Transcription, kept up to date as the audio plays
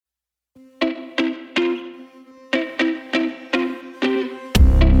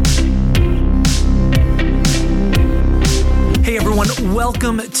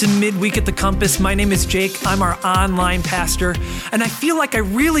Welcome to Midweek at the Compass. My name is Jake. I'm our online pastor, and I feel like I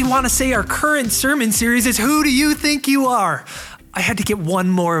really want to say our current sermon series is Who Do You Think You Are? I had to get one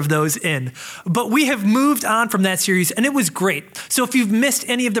more of those in. But we have moved on from that series, and it was great. So if you've missed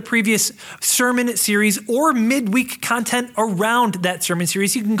any of the previous sermon series or midweek content around that sermon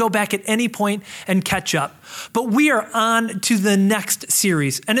series, you can go back at any point and catch up. But we are on to the next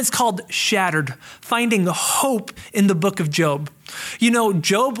series, and it's called Shattered, Finding Hope in the Book of Job. You know,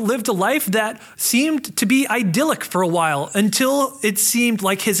 Job lived a life that seemed to be idyllic for a while until it seemed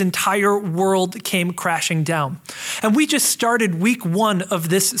like his entire world came crashing down. And we just started week 1 of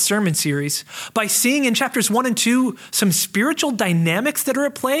this sermon series by seeing in chapters 1 and 2 some spiritual dynamics that are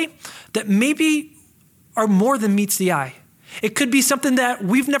at play that maybe are more than meets the eye. It could be something that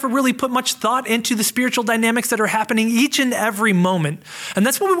we've never really put much thought into, the spiritual dynamics that are happening each and every moment. And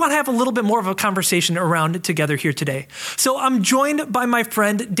that's what we want to have a little bit more of a conversation around together here today. So I'm joined by my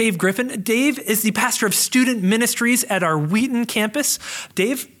friend, Dave Griffin. Dave is the pastor of student ministries at our Wheaton campus.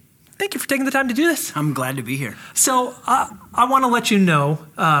 Dave, thank you for taking the time to do this. I'm glad to be here. So I want to let you know,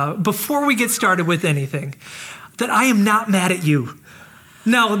 before we get started with anything, that I am not mad at you.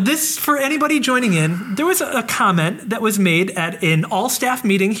 Now, this, for anybody joining in, there was a comment that was made at an all-staff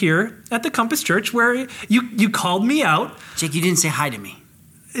meeting here at the Compass Church where you called me out. Jake, you didn't say hi to me.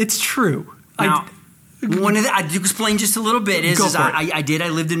 It's true. Now, I'd explain just a little bit. I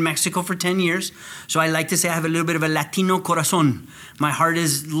lived in Mexico for 10 years, so I like to say I have a little bit of a Latino corazon. My heart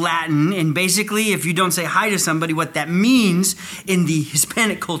is Latin, and basically, if you don't say hi to somebody, what that means in the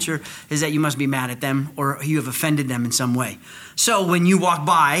Hispanic culture is that you must be mad at them or you have offended them in some way. So when you walk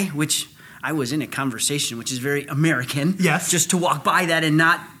by, which I was in a conversation, which is very American, yes, just to walk by that and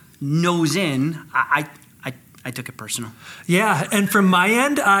not nose in, I took it personal. Yeah, and from my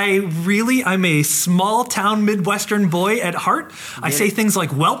end, I'm a small town Midwestern boy at heart. I say things like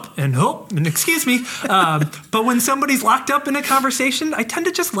whelp and hope and excuse me. But when somebody's locked up in a conversation, I tend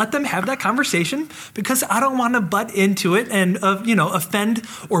to just let them have that conversation because I don't want to butt into it and offend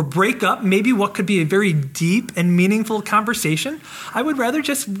or break up maybe what could be a very deep and meaningful conversation. I would rather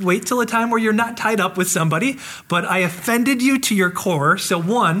just wait till a time where you're not tied up with somebody, but I offended you to your core. So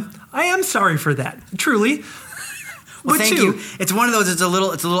one, I am sorry for that, truly. Well, thank you. It's one of those. It's a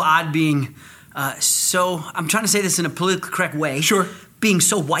little odd being so. I'm trying to say this in a politically correct way. Sure. Being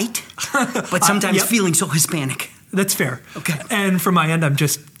so white, but sometimes feeling so Hispanic. That's fair. Okay. And from my end, I'm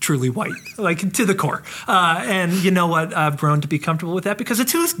just truly white, like to the core. And you know what? I've grown to be comfortable with that because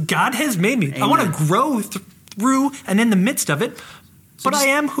it's who God has made me. Amen. I want to grow through and in the midst of it, but I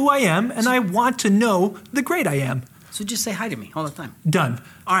am who I am, and I want to know the great I am. So just say hi to me all the time. Done.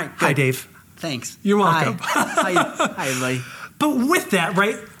 All right. Good. Hi, Dave. Thanks. You're welcome. Hi, everybody. But with that,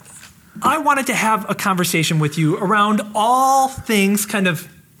 right, I wanted to have a conversation with you around all things kind of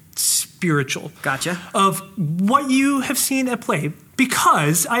spiritual. Gotcha. Of what you have seen at play.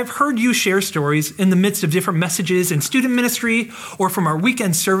 Because I've heard you share stories in the midst of different messages in student ministry or from our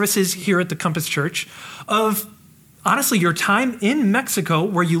weekend services here at the Compass Church of, honestly, your time in Mexico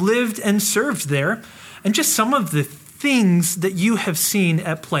where you lived and served there and just some of the things that you have seen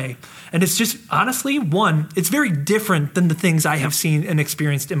at play. And it's just, honestly, it's very different than the things I have seen and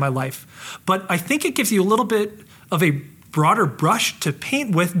experienced in my life. But I think it gives you a little bit of a broader brush to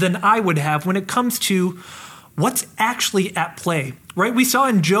paint with than I would have when it comes to what's actually at play, right? We saw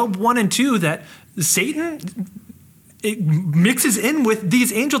in Job 1 and 2 that Satan, it mixes in with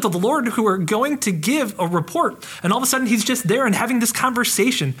these angels of the Lord who are going to give a report. And all of a sudden, he's just there and having this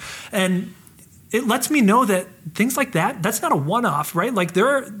conversation. And it lets me know that things like that's not a one-off, right? Like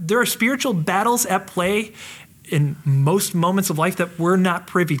there are spiritual battles at play in most moments of life that we're not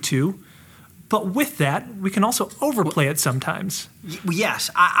privy to. But with that, we can also overplay it sometimes. Yes.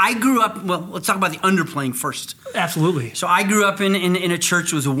 I grew up, let's talk about the underplaying first. Absolutely. So I grew up in a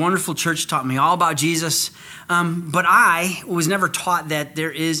church. It was a wonderful church, taught me all about Jesus. But I was never taught that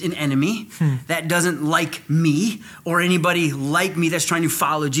there is an enemy that doesn't like me or anybody like me that's trying to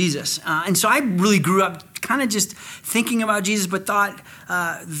follow Jesus. And so I really grew up kind of just thinking about Jesus, but thought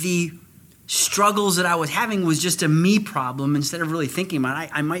the struggles that I was having was just a me problem instead of really thinking about it.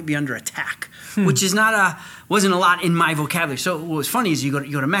 I might be under attack, which is wasn't a lot in my vocabulary. So what was funny is you go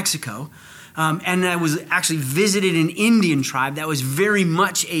to Mexico, and I was actually visited an Indian tribe that was very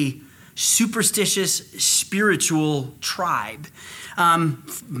much a superstitious, spiritual tribe.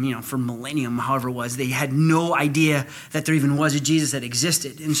 For millennium, however it was, they had no idea that there even was a Jesus that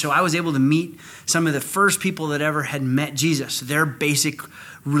existed. And so I was able to meet some of the first people that ever had met Jesus. Their basic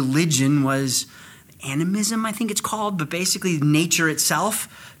religion was animism, I think it's called, but basically nature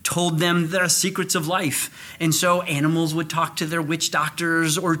itself told them the secrets of life. And so animals would talk to their witch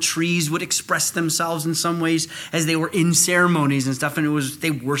doctors, or trees would express themselves in some ways as they were in ceremonies and stuff, and they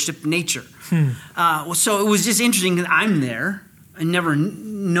worshiped nature. So it was just interesting that I'm there and never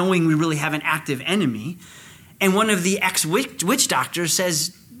knowing we really have an active enemy. And one of the ex-witch doctors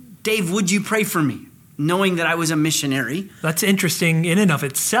says, Dave, would you pray for me? Knowing that I was a missionary. That's interesting in and of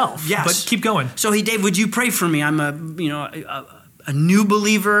itself. Yes. But keep going. So Dave, would you pray for me? I'm a new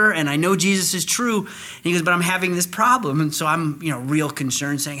believer, and I know Jesus is true. And he goes, but I'm having this problem. And so I'm, real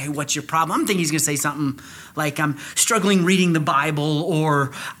concerned, saying, hey, what's your problem? I'm thinking he's going to say something like, I'm struggling reading the Bible,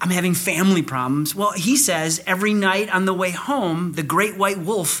 or I'm having family problems. Well, he says every night on the way home, the great white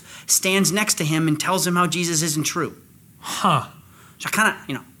wolf stands next to him and tells him how Jesus isn't true. Huh. So I kind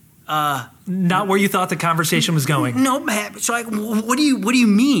of, not where you thought the conversation was going. No, so what do you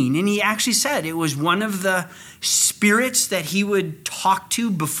mean? And he actually said it was one of the spirits that he would talk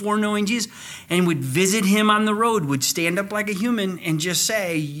to before knowing Jesus, and would visit him on the road, would stand up like a human and just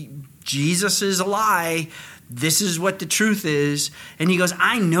say, Jesus is a lie. This is what the truth is. And he goes,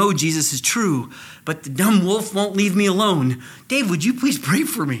 I know Jesus is true, but the dumb wolf won't leave me alone. Dave, would you please pray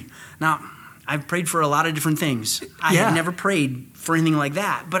for me? Now, I've prayed for a lot of different things. I had never prayed for anything like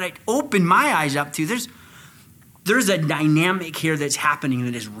that, but it opened my eyes up to there's a dynamic here that's happening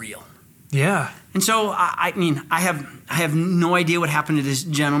that is real. Yeah. And so I have no idea what happened to this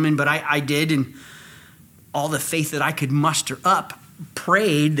gentleman, but I did, and all the faith that I could muster up,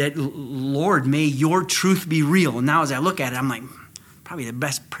 prayed that, Lord, may your truth be real. And now as I look at it, I'm like, probably the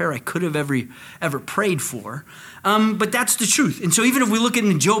best prayer I could have ever prayed for. But that's the truth. And so even if we look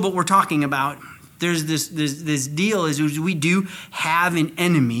into Job, what we're talking about, there's this deal is we do have an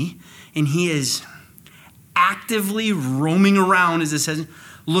enemy, and he is actively roaming around, as it says,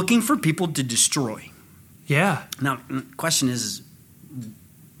 looking for people to destroy. Yeah. Now, the question is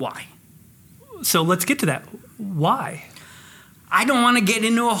why? So let's get to that. Why? I don't want to get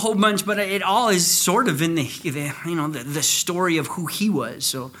into a whole bunch, but it all is sort of in the story of who he was.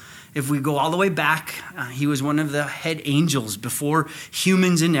 So if we go all the way back, he was one of the head angels before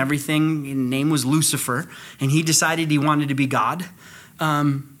humans and everything. His name was Lucifer, and he decided he wanted to be God.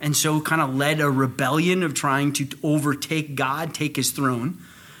 And so kind of led a rebellion of trying to overtake God, take his throne,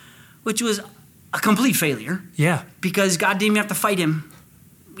 which was a complete failure. Yeah. Because God didn't even have to fight him.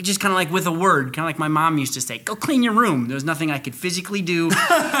 Just kind of like with a word, kind of like my mom used to say, go clean your room. There was nothing I could physically do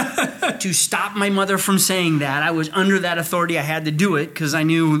to stop my mother from saying that. I was under that authority. I had to do it because I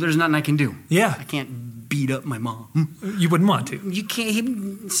knew there's nothing I can do. Yeah. I can't beat up my mom. You wouldn't want to. You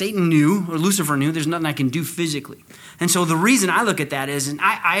can't. Satan knew, or Lucifer knew, there's nothing I can do physically. And so the reason I look at that is, and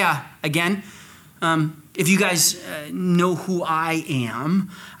again, if you guys know who I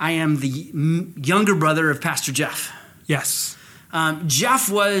am the younger brother of Pastor Jeff. Yes. Jeff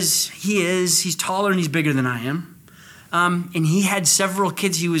he's taller and he's bigger than I am. And he had several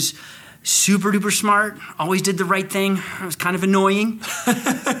kids. He was super duper smart, always did the right thing. It was kind of annoying.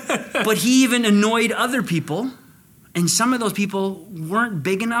 But he even annoyed other people. And some of those people weren't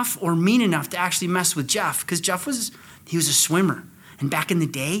big enough or mean enough to actually mess with Jeff, because Jeff was a swimmer. And back in the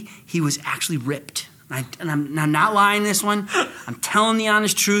day, he was actually ripped. And I'm not lying this one. I'm telling the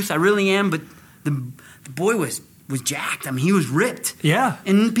honest truth. I really am. But the boy was jacked. I mean, he was ripped. Yeah.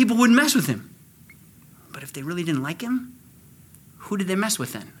 And people wouldn't mess with him. But if they really didn't like him, who did they mess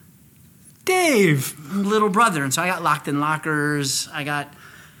with then? Dave. Little brother. And so I got locked in lockers. I got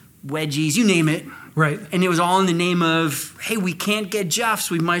wedgies, you name it. Right. And it was all in the name of, hey, we can't get Jeff,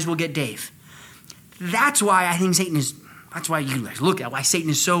 so we might as well get Dave. That's why I think that's why you guys look at why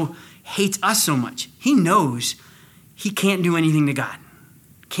Satan hates us so much. He knows he can't do anything to God.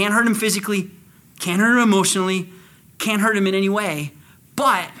 Can't hurt him physically, can't hurt him emotionally, can't hurt him in any way,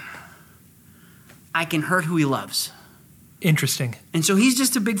 but I can hurt who he loves. Interesting. And so he's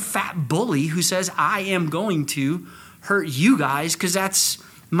just a big fat bully who says, I am going to hurt you guys because that's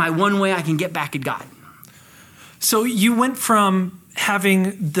my one way I can get back at God. So you went from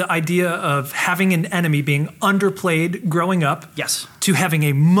having the idea of having an enemy being underplayed growing up, yes, to having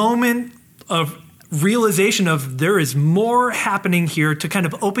a moment of realization of there is more happening here, to kind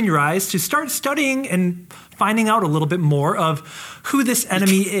of open your eyes, to start studying and finding out a little bit more of who this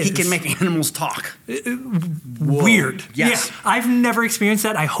enemy is. He can make animals talk. Weird. Yes. Yeah, I've never experienced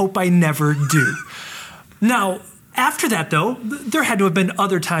that. I hope I never do. Now, after that, though, there had to have been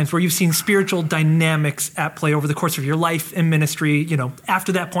other times where you've seen spiritual dynamics at play over the course of your life in ministry.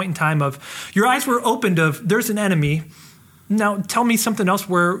 After that point in time of your eyes were opened of there's an enemy. Now, tell me something else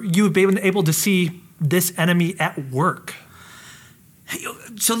where you've been able to see this enemy at work.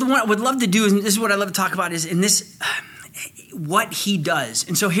 So the one I would love to do, and this is what I love to talk about, is in this, what he does.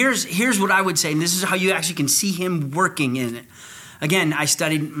 And so here's what I would say, and this is how you actually can see him working in it. Again, I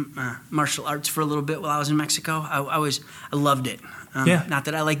studied martial arts for a little bit while I was in Mexico. I loved it. Not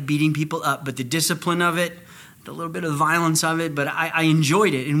that I like beating people up, but the discipline of it, the little bit of violence of it, but I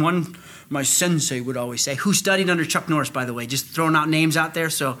enjoyed it. And my sensei would always say, who studied under Chuck Norris, by the way, just throwing out names out there.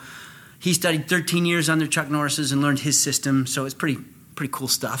 So he studied 13 years under Chuck Norris's and learned his system. So it's pretty cool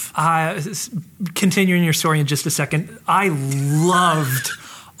stuff. Continuing your story in just a second, I loved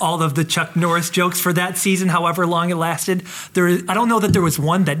all of the Chuck Norris jokes for that season, however long it lasted. I don't know that there was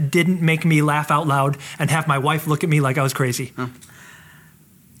one that didn't make me laugh out loud and have my wife look at me like I was crazy. Huh.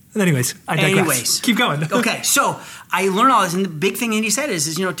 Anyways, I digress. Keep going. Okay, so I learned all this, and the big thing that he said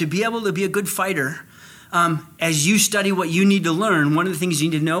is to be able to be a good fighter, as you study what you need to learn, one of the things you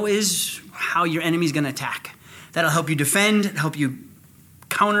need to know is how your enemy's going to attack. That'll help you defend, help you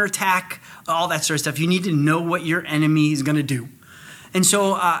counterattack, all that sort of stuff. You need to know what your enemy is going to do. And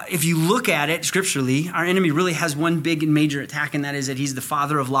so if you look at it scripturally, our enemy really has one big and major attack, and that is that he's the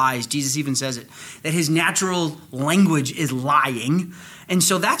father of lies. Jesus even says it, that his natural language is lying. And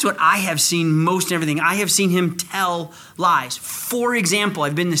so that's what I have seen most in everything. I have seen him tell lies. For example,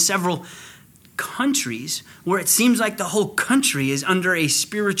 I've been to several countries where it seems like the whole country is under a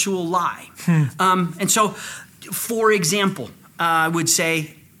spiritual lie. And so, for example, I would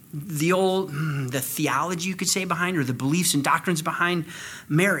say the theology, you could say, behind, or the beliefs and doctrines behind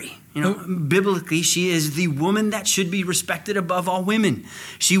Mary. Biblically, she is the woman that should be respected above all women.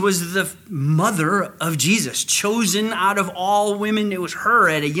 She was the mother of Jesus, chosen out of all women. It was her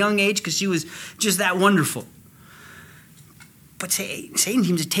at a young age because she was just that wonderful. But Satan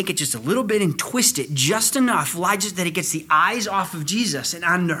seems to take it just a little bit and twist it just enough, lie just that it gets the eyes off of Jesus and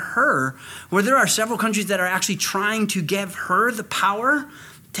onto her, where there are several countries that are actually trying to give her the power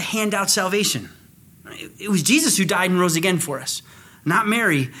to hand out salvation. It was Jesus who died and rose again for us, not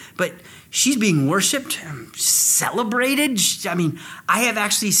Mary, but she's being worshiped, celebrated. I have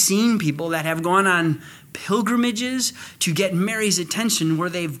actually seen people that have gone on pilgrimages to get Mary's attention where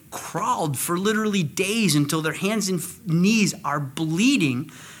they've crawled for literally days until their hands and knees are bleeding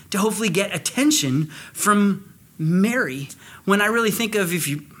to hopefully get attention from Mary. When I really think of, if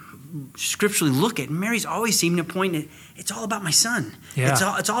you scripturally look at, Mary's always seemed to point at, it's all about my son. Yeah.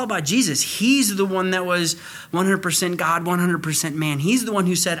 It's all about Jesus. He's the one that was 100% God, 100% man. He's the one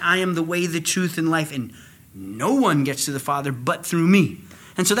who said, I am the way, the truth, and life, and no one gets to the Father but through me.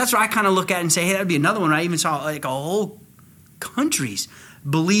 And so that's where I kind of look at and say, hey, that would be another one. I even saw like a whole countries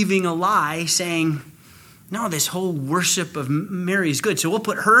believing a lie, saying, no, this whole worship of Mary is good. So we'll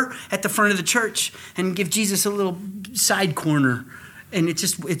put her at the front of the church and give Jesus a little side corner. And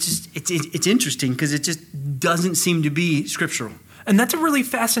it's interesting because it just doesn't seem to be scriptural. And that's a really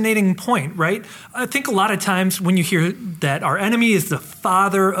fascinating point, right? I think a lot of times when you hear that our enemy is the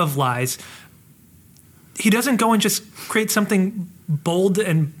father of lies, he doesn't go and just create something bold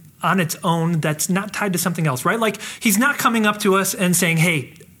and on its own that's not tied to something else, right? Like he's not coming up to us and saying,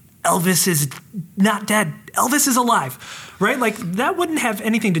 hey, Elvis is not dead. Elvis is alive, right? Like that wouldn't have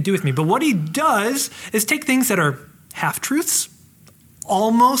anything to do with me. But what he does is take things that are half-truths,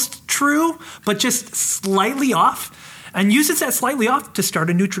 almost true, but just slightly off, and uses that slightly off to start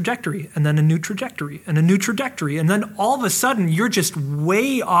a new trajectory, and then a new trajectory, and a new trajectory. And then all of a sudden, you're just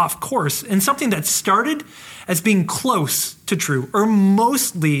way off course in something that started as being close to true or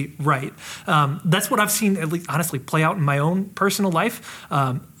mostly right. That's what I've seen, at least honestly, play out in my own personal life.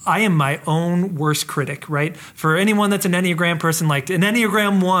 I am my own worst critic, right? For anyone that's an Enneagram person, like an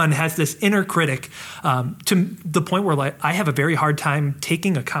Enneagram 1 has this inner critic to the point where like I have a very hard time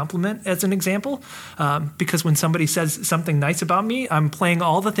taking a compliment as an example because when somebody says something nice about me, I'm playing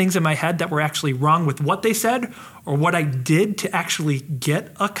all the things in my head that were actually wrong with what they said or what I did to actually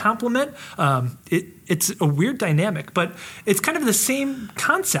get a compliment. It's a weird dynamic, but it's kind of the same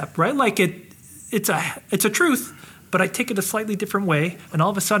concept, right? Like it's a truth, but I take it a slightly different way, and all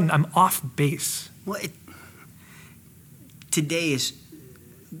of a sudden I'm off base. Well, today is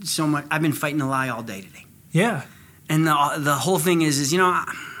so much. I've been fighting a lie all day today. Yeah. And the whole thing is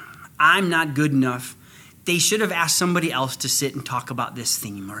I'm not good enough. They should have asked somebody else to sit and talk about this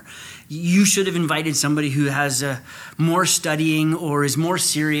theme, or you should have invited somebody who has more studying or is more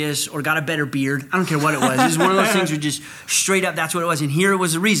serious or got a better beard. I don't care what it was. It was one of those things where just straight up that's what it was. And here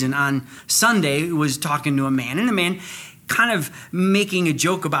was the reason. On Sunday, I was talking to a man, and the man kind of making a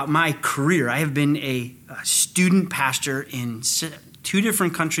joke about my career. I have been a student pastor in 2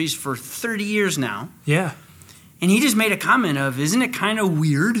 different countries for 30 years now. Yeah. And he just made a comment of, isn't it kind of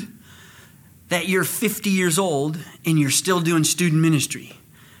weird that you're 50 years old and you're still doing student ministry.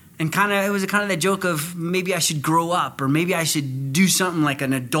 And it was kind of that joke of maybe I should grow up or maybe I should do something like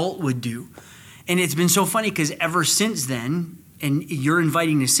an adult would do. And it's been so funny because ever since then, and you're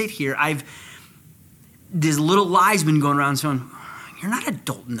inviting to sit here, this little lie's been going around saying, you're not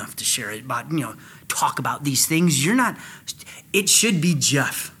adult enough to share it about, talk about these things. You're not, it should be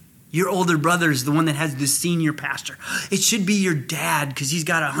Jeff. Your older brother is the one that has the senior pastor. It should be your dad because he's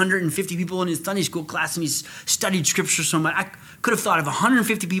got 150 people in his Sunday school class and he's studied scripture so much. I could have thought of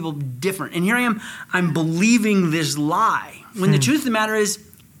 150 people different. And here I am, I'm believing this lie. When the truth of the matter is,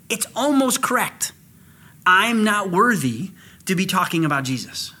 it's almost correct. I'm not worthy to be talking about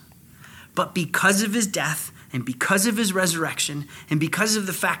Jesus. But because of his death and because of his resurrection and because of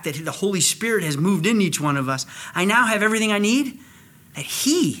the fact that the Holy Spirit has moved in each one of us, I now have everything I need, that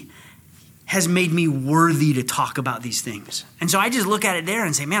he has made me worthy to talk about these things. And so I just look at it there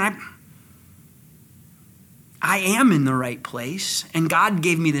and say, man, I am in the right place, and God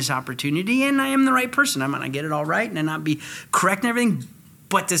gave me this opportunity, and I am the right person. I might not get it all right and not be correct and everything,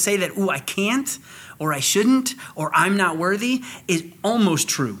 but to say that, I can't, or I shouldn't, or I'm not worthy is almost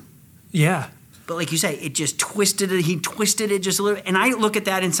true. Yeah. But like you say, he twisted it just a little. And I look at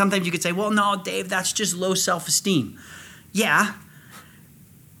that, and sometimes you could say, well, no, Dave, that's just low self-esteem. Yeah.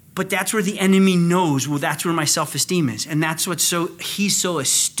 But that's where the enemy knows, that's where my self-esteem is. And that's what he's so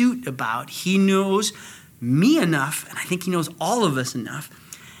astute about. He knows me enough, and I think he knows all of us enough,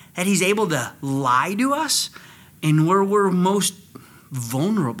 that he's able to lie to us and where we're most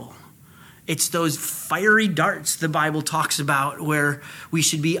vulnerable. It's those fiery darts the Bible talks about where we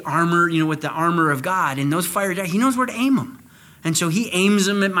should be armored, with the armor of God. And those fiery darts, he knows where to aim them. And so he aims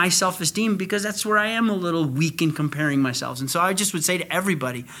them at my self-esteem because that's where I am a little weak in comparing myself. And so I just would say to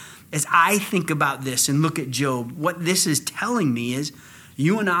everybody, as I think about this and look at Job, what this is telling me is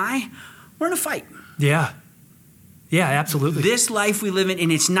you and I, we're in a fight. Yeah. Yeah, absolutely. This life we live in,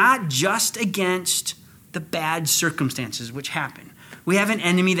 and it's not just against the bad circumstances which happen. We have an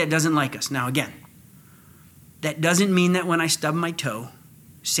enemy that doesn't like us. Now, again, that doesn't mean that when I stub my toe,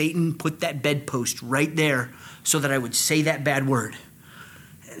 Satan put that bedpost right there so that I would say that bad word.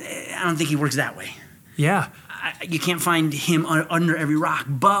 I don't think he works that way. Yeah. You can't find him under every rock.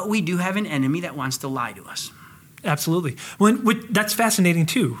 But we do have an enemy that wants to lie to us. Absolutely. That's fascinating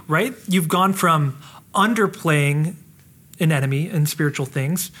too, right? You've gone from underplaying an enemy in spiritual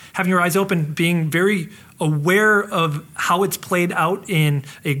things, having your eyes open, being very aware of how it's played out in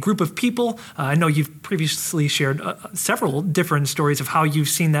a group of people. I know you've previously shared several different stories of how you've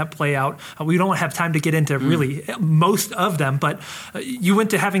seen that play out. We don't have time to get into really most of them, but you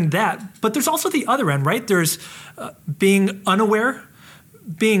went to having that. But there's also the other end, right? There's being unaware,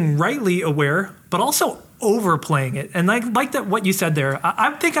 being rightly aware, but also overplaying it. And like that, what you said there,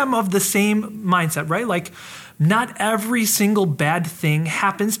 I think I'm of the same mindset, right? Like, not every single bad thing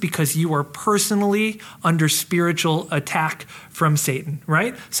happens because you are personally under spiritual attack from Satan,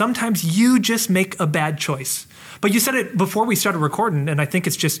 right? Sometimes you just make a bad choice. But you said it before we started recording, and I think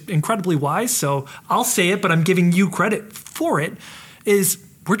it's just incredibly wise, so I'll say it, but I'm giving you credit for it, is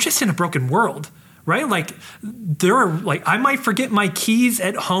we're just in a broken world, right? Like, I might forget my keys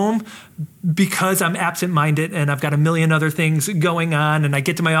at home because I'm absent-minded and I've got a million other things going on, and I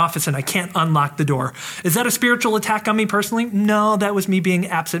get to my office and I can't unlock the door. Is that a spiritual attack on me personally? No, that was me being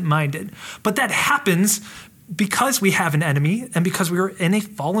absent-minded. But that happens because we have an enemy and because we are in a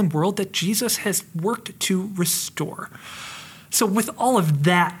fallen world that Jesus has worked to restore. So with all of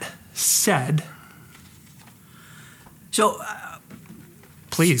that said,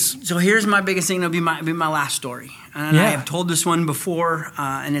 please. So here's my biggest thing. It'll be my last story. And I have told this one before,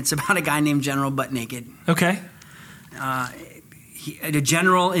 and it's about a guy named General Butt Naked. Okay. A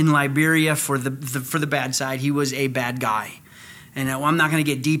general in Liberia for the bad side. He was a bad guy. And I'm not going to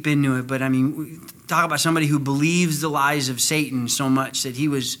get deep into it, but I mean, talk about somebody who believes the lies of Satan so much that he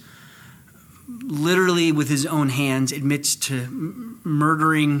was literally with his own hands admits to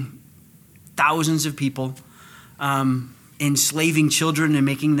murdering thousands of people, enslaving children and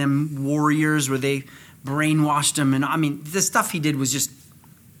making them warriors where they brainwashed them. And I mean, the stuff he did was just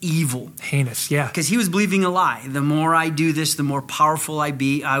evil. Heinous, yeah. Because he was believing a lie. The more I do this, the more powerful I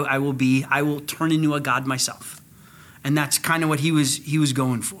will turn into a god myself. And that's kind of what he was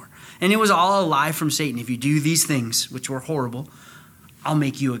going for. And it was all a lie from Satan. If you do these things, which were horrible, I'll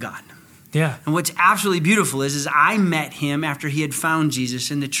make you a god. Yeah. And what's absolutely beautiful is I met him after he had found Jesus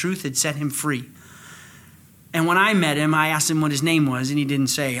and the truth had set him free. And when I met him, I asked him what his name was, and he didn't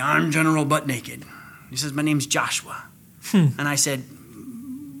say, I'm General Butt Naked. He says, my name's Joshua. And I said,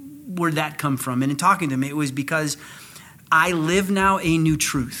 where'd that come from? And in talking to him, it was because I live now a new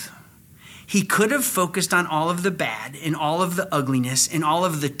truth. He could have focused on all of the bad and all of the ugliness and all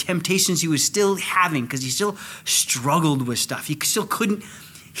of the temptations he was still having because he still struggled with stuff. He still couldn't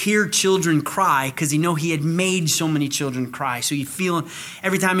hear children cry because he had made so many children cry. So you feel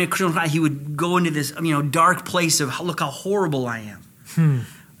every time a children cry, he would go into this dark place of look how horrible I am.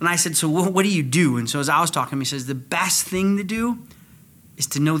 And I said, so what do you do? And so as I was talking to him, he says, the best thing to do is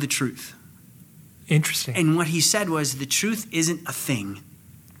to know the truth. Interesting. And what he said was the truth isn't a thing.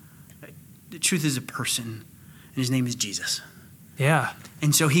 The truth is a person, and his name is Jesus. Yeah.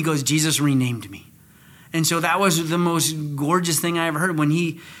 And so he goes, Jesus renamed me. And so that was the most gorgeous thing I ever heard. When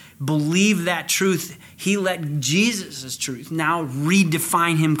he believed that truth, he let Jesus' truth now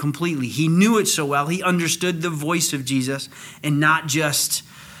redefine him completely. He knew it so well. He understood the voice of Jesus and not just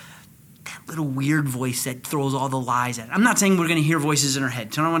that little weird voice that throws all the lies at it. I'm not saying we're going to hear voices in our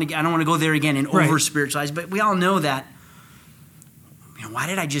head. So I don't want to go there again and over-spiritualize, but we all know that. Why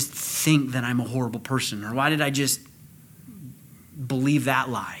did I just think that I'm a horrible person? Or why did I just believe that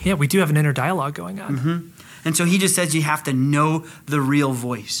lie? Yeah, we do have an inner dialogue going on. Mm-hmm. And so he just says you have to know the real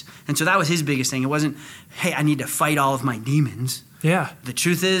voice. And so that was his biggest thing. It wasn't, hey, I need to fight all of my demons. Yeah. The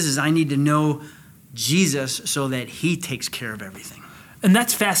truth is I need to know Jesus so that he takes care of everything. And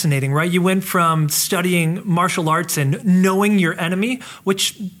that's fascinating, right? You went from studying martial arts and knowing your enemy,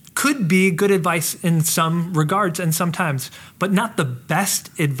 which could be good advice in some regards and sometimes, but not the best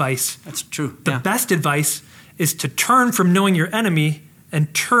advice. That's true. The best advice is to turn from knowing your enemy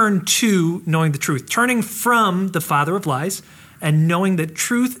and turn to knowing the truth. Turning from the father of lies and knowing that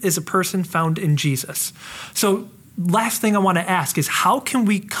truth is a person found in Jesus. So last thing I want to ask is how can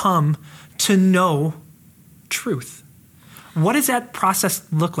we come to know truth? What does that process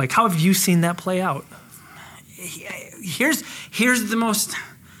look like? How have you seen that play out? Here's the most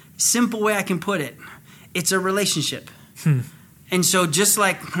simple way I can put it. It's a relationship. And so just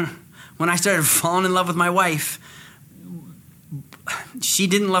like when I started falling in love with my wife, she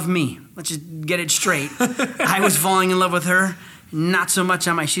didn't love me. Let's just get it straight. I was falling in love with her, not so much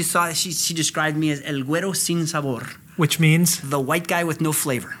on she described me as el güero sin sabor. Which means? The white guy with no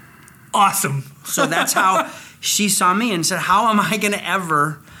flavor. Awesome. So that's how she saw me and said, how am I going to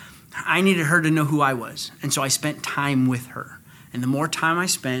ever, I needed her to know who I was. And so I spent time with her. And the more time I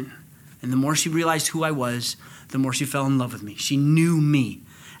spent, and the more she realized who I was, the more she fell in love with me. She knew me.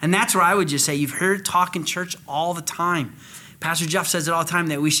 And that's where I would just say, you've heard talk in church all the time. Pastor Jeff says it all the time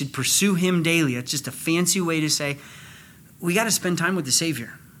that we should pursue him daily. It's just a fancy way to say, we got to spend time with the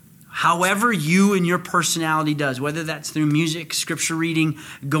Savior. However you and your personality does, whether that's through music, scripture reading,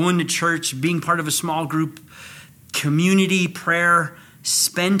 going to church, being part of a small group, community, prayer,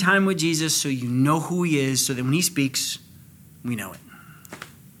 spend time with Jesus so you know who he is, so that when he speaks, we know it.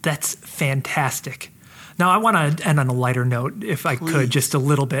 That's fantastic. Now, I want to end on a lighter note, if I could, just a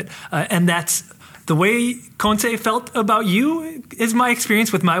little bit. And that's the way Conce felt about you is my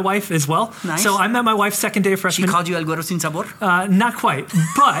experience with my wife as well. Nice. So I met my wife second day of freshman. She called you el güero sin sabor? Not quite,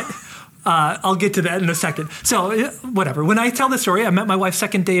 but I'll get to that in a second. So whatever. When I tell the story, I met my wife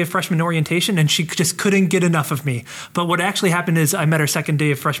second day of freshman orientation, and she just couldn't get enough of me. But what actually happened is I met her second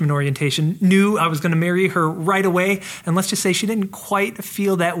day of freshman orientation, knew I was going to marry her right away, and let's just say she didn't quite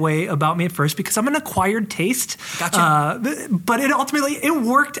feel that way about me at first because I'm an acquired taste. Gotcha. But it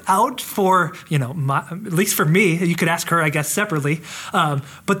worked out for, at least for me. You could ask her, I guess, separately.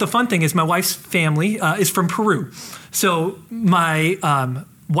 But the fun thing is my wife's family is from Peru. So my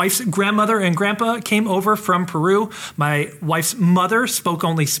wife's grandmother and grandpa came over from Peru. My wife's mother spoke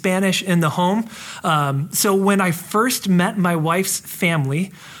only Spanish in the home. So when I first met my wife's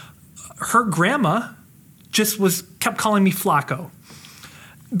family, her grandma just kept calling me Flaco.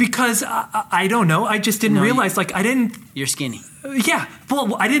 Because I don't know, I just didn't realize, You're skinny. Yeah,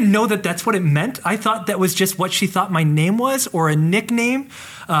 well, I didn't know that that's what it meant. I thought that was just what she thought my name was, or a nickname.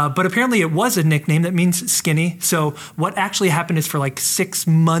 But apparently it was a nickname that means skinny. So what actually happened is for 6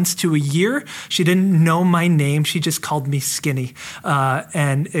 months to a year, she didn't know my name. She just called me skinny.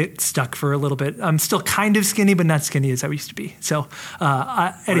 And it stuck for a little bit. I'm still kind of skinny, but not skinny as I used to be. So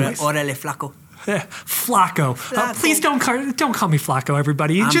anyways. Órale, flaco. Flaco. Please don't call me Flaco,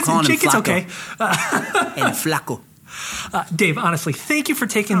 everybody. I'm calling him Jake, it's Flaco. Okay. El flaco. Dave, honestly, thank you for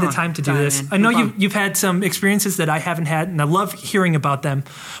taking the time to do this. I know you've had some experiences that I haven't had, and I love hearing about them.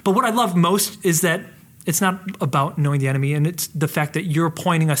 But what I love most is that it's not about knowing the enemy, and it's the fact that you're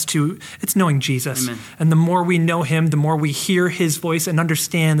pointing us to, it's knowing Jesus. Amen. And the more we know him, the more we hear his voice and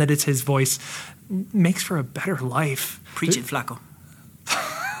understand that it's his voice, makes for a better life. Preach it, flaco.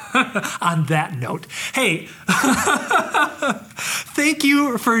 On that note, hey, thank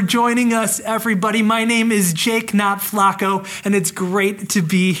you for joining us, everybody. My name is Jake, not Flacco, and it's great to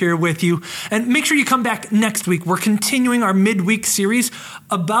be here with you. And make sure you come back next week. We're continuing our midweek series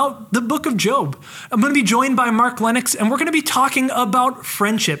about the book of Job. I'm going to be joined by Mark Lennox, and we're going to be talking about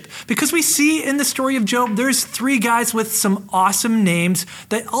friendship, because we see in the story of Job, there's three guys with some awesome names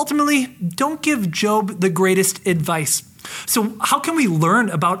that ultimately don't give Job the greatest advice. So how can we learn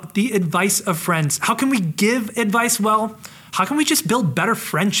about the advice of friends? How can we give advice well? How can we just build better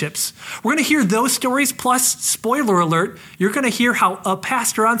friendships? We're going to hear those stories, plus, spoiler alert, you're going to hear how a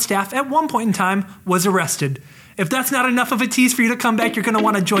pastor on staff at one point in time was arrested. If that's not enough of a tease for you to come back, you're going to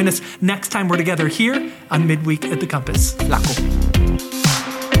want to join us next time we're together here on Midweek at the Compass. Flacco.